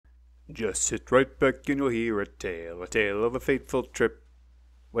Just sit right back and you'll hear a tale of a fateful trip.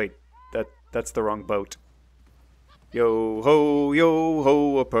 Wait, that's the wrong boat. Yo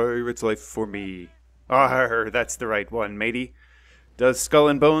ho, a pirate's life for me. Arr, that's the right one, matey. Does Skull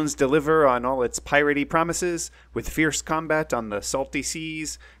and Bones deliver on all its piratey promises, with fierce combat on the salty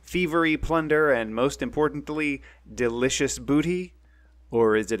seas, thievery, plunder, and most importantly, delicious booty?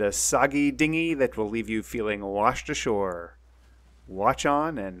 Or is it a soggy dinghy that will leave you feeling washed ashore? Watch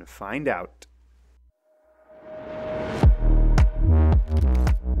on and find out.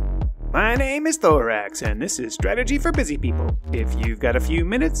 My name is Thorax, and this is Strategy for Busy People. If you've got a few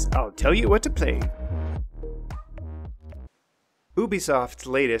minutes, I'll tell you what to play. Ubisoft's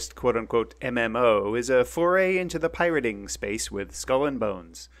latest quote-unquote MMO is a foray into the pirating space with Skull and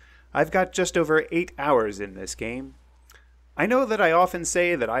Bones. I've got just over 8 hours in this game. I know that I often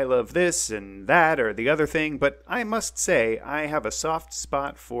say that I love this and that or the other thing, but I must say I have a soft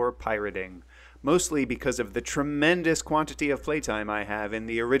spot for pirating, mostly because of the tremendous quantity of playtime I have in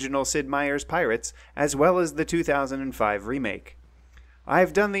the original Sid Meier's Pirates, as well as the 2005 remake.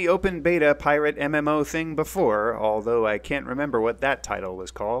 I've done the open beta pirate MMO thing before, although I can't remember what that title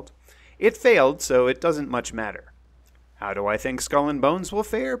was called. It failed, so it doesn't much matter. How do I think Skull and Bones will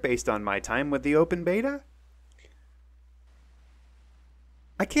fare based on my time with the open beta?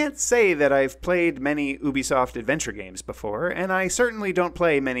 I can't say that I've played many Ubisoft adventure games before, and I certainly don't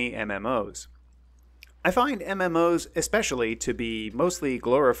play many MMOs. I find MMOs especially to be mostly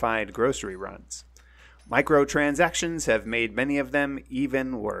glorified grocery runs. Microtransactions have made many of them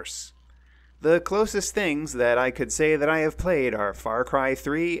even worse. The closest things that I could say that I have played are Far Cry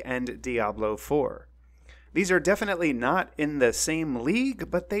 3 and Diablo 4. These are definitely not in the same league,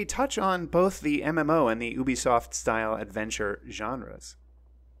 but they touch on both the MMO and the Ubisoft-style adventure genres.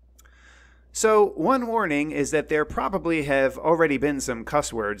 So, one warning is that there probably have already been some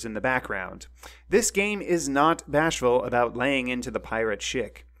cuss words in the background. This game is not bashful about laying into the pirate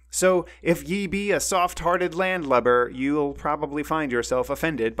chick. So, if ye be a soft-hearted landlubber, you'll probably find yourself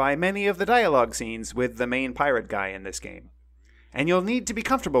offended by many of the dialogue scenes with the main pirate guy in this game. And you'll need to be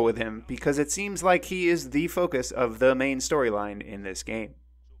comfortable with him, because it seems like he is the focus of the main storyline in this game.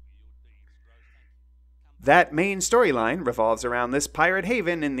 That main storyline revolves around this pirate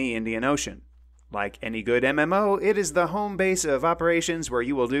haven in the Indian Ocean. Like any good MMO, it is the home base of operations where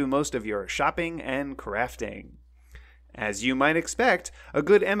you will do most of your shopping and crafting. As you might expect, a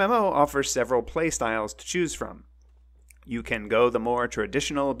good MMO offers several playstyles to choose from. You can go the more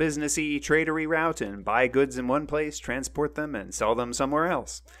traditional businessy, tradery route and buy goods in one place, transport them, and sell them somewhere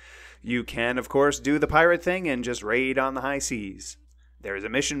else. You can, of course, do the pirate thing and just raid on the high seas. There is a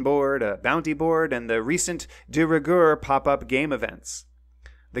mission board, a bounty board, and the recent de rigueur pop-up game events.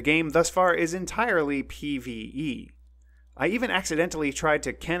 The game thus far is entirely PvE. I even accidentally tried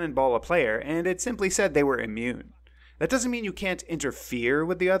to cannonball a player, and it simply said they were immune. That doesn't mean you can't interfere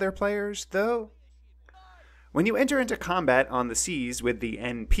with the other players, though. When you enter into combat on the seas with the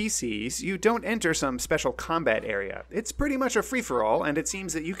NPCs, you don't enter some special combat area. It's pretty much a free-for-all, and it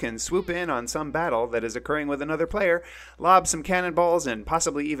seems that you can swoop in on some battle that is occurring with another player, lob some cannonballs, and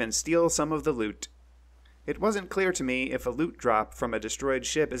possibly even steal some of the loot. It wasn't clear to me if a loot drop from a destroyed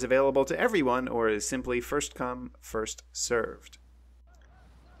ship is available to everyone or is simply first come, first served.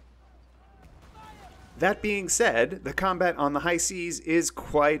 That being said, the combat on the high seas is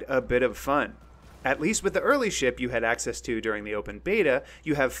quite a bit of fun. At least with the early ship you had access to during the open beta,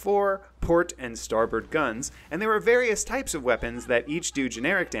 you have 4 port and starboard guns, and there are various types of weapons that each do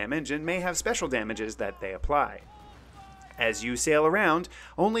generic damage and may have special damages that they apply. As you sail around,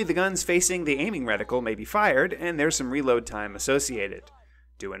 only the guns facing the aiming reticle may be fired, and there's some reload time associated.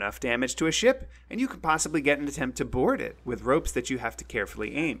 Do enough damage to a ship, and you could possibly get an attempt to board it, with ropes that you have to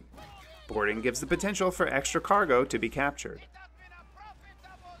carefully aim. Boarding gives the potential for extra cargo to be captured.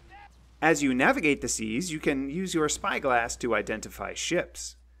 As you navigate the seas, you can use your spyglass to identify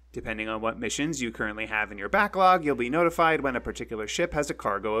ships. Depending on what missions you currently have in your backlog, you'll be notified when a particular ship has a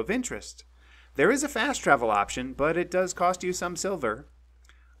cargo of interest. There is a fast travel option, but it does cost you some silver.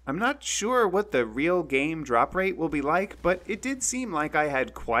 I'm not sure what the real game drop rate will be like, but it did seem like I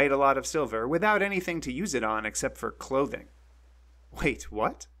had quite a lot of silver without anything to use it on except for clothing. Wait,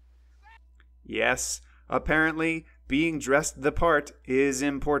 what? Yes, apparently, being dressed the part is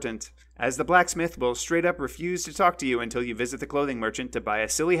important, as the blacksmith will straight up refuse to talk to you until you visit the clothing merchant to buy a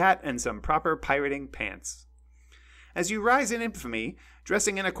silly hat and some proper pirating pants. As you rise in infamy,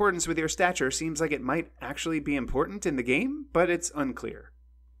 dressing in accordance with your stature seems like it might actually be important in the game, but it's unclear.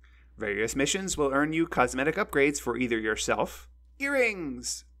 Various missions will earn you cosmetic upgrades for either yourself,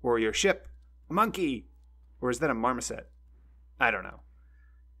 earrings, or your ship, a monkey, or is that a marmoset? I don't know.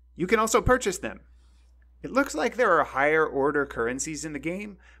 You can also purchase them. It looks like there are higher order currencies in the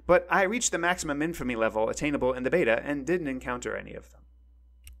game, but I reached the maximum infamy level attainable in the beta and didn't encounter any of them.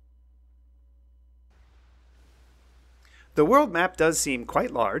 The world map does seem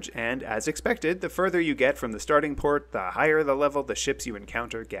quite large, and as expected, the further you get from the starting port, the higher the level the ships you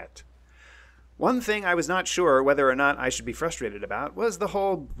encounter get. One thing I was not sure whether or not I should be frustrated about was the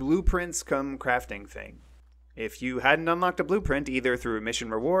whole blueprints come crafting thing. If you hadn't unlocked a blueprint either through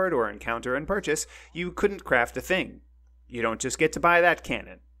mission reward or encounter and purchase, you couldn't craft a thing. You don't just get to buy that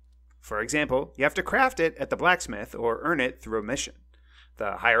cannon. For example, you have to craft it at the blacksmith or earn it through a mission.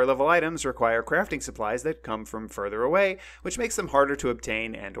 The higher level items require crafting supplies that come from further away, which makes them harder to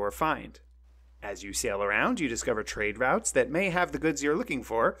obtain and or find. As you sail around, you discover trade routes that may have the goods you're looking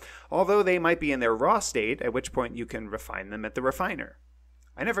for, although they might be in their raw state, at which point you can refine them at the refiner.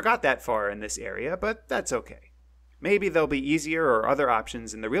 I never got that far in this area, but that's okay. Maybe there'll be easier or other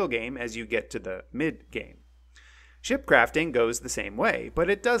options in the real game as you get to the mid-game. Ship crafting goes the same way, but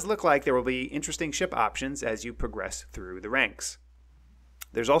it does look like there will be interesting ship options as you progress through the ranks.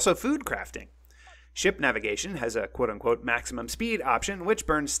 There's also food crafting. Ship navigation has a quote-unquote maximum speed option which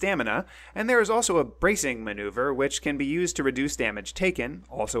burns stamina, and there is also a bracing maneuver which can be used to reduce damage taken,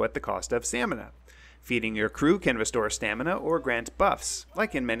 also at the cost of stamina. Feeding your crew can restore stamina or grant buffs,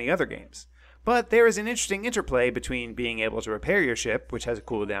 like in many other games. But there is an interesting interplay between being able to repair your ship, which has a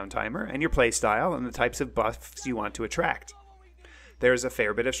cooldown timer, and your playstyle and the types of buffs you want to attract. There's a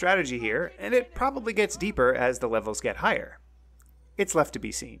fair bit of strategy here, and it probably gets deeper as the levels get higher. It's left to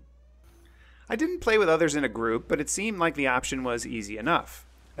be seen. I didn't play with others in a group, but it seemed like the option was easy enough.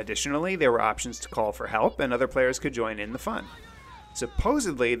 Additionally, there were options to call for help, and other players could join in the fun.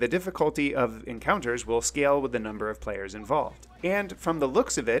 Supposedly, the difficulty of encounters will scale with the number of players involved. And from the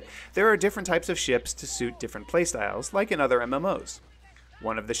looks of it, there are different types of ships to suit different playstyles, like in other MMOs.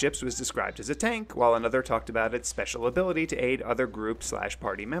 One of the ships was described as a tank, while another talked about its special ability to aid other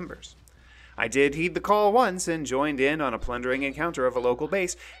group/party members. I did heed the call once and joined in on a plundering encounter of a local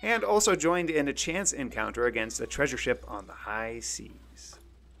base, and also joined in a chance encounter against a treasure ship on the high seas.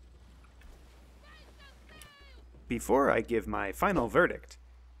 Before I give my final verdict,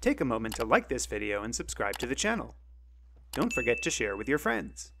 take a moment to like this video and subscribe to the channel. Don't forget to share with your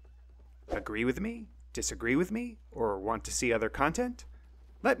friends. Agree with me? Disagree with me? Or want to see other content?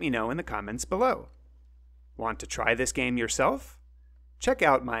 Let me know in the comments below. Want to try this game yourself? Check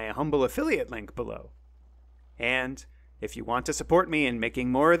out my humble affiliate link below. And if you want to support me in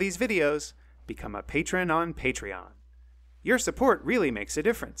making more of these videos, become a patron on Patreon. Your support really makes a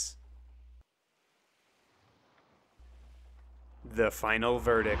difference. The final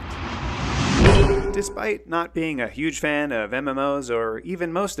verdict. Despite not being a huge fan of MMOs or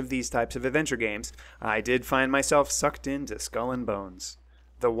even most of these types of adventure games, I did find myself sucked into Skull and Bones.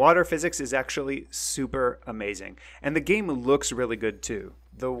 The water physics is actually super amazing, and the game looks really good too.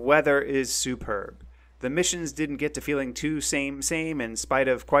 The weather is superb. The missions didn't get to feeling too same in spite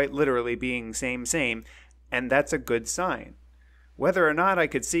of quite literally being same, and that's a good sign. Whether or not I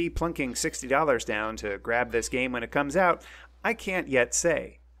could see plunking $60 down to grab this game when it comes out, I can't yet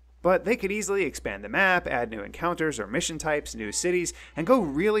say. But they could easily expand the map, add new encounters or mission types, new cities, and go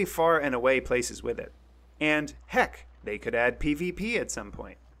really far and away places with it. And heck, they could add PvP at some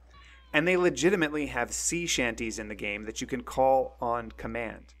point. And they legitimately have sea shanties in the game that you can call on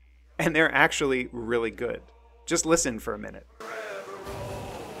command. And they're actually really good. Just listen for a minute.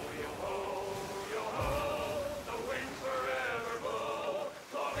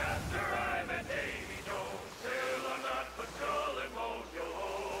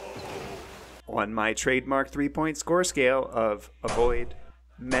 On my trademark 3-point score scale of avoid,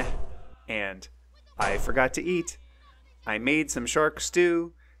 meh, and I forgot to eat, I made some shark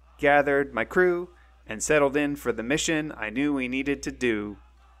stew, gathered my crew, and settled in for the mission I knew we needed to do.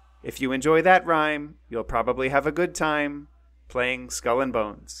 If you enjoy that rhyme, you'll probably have a good time playing Skull and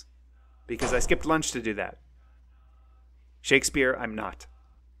Bones. Because I skipped lunch to do that. Shakespeare, I'm not.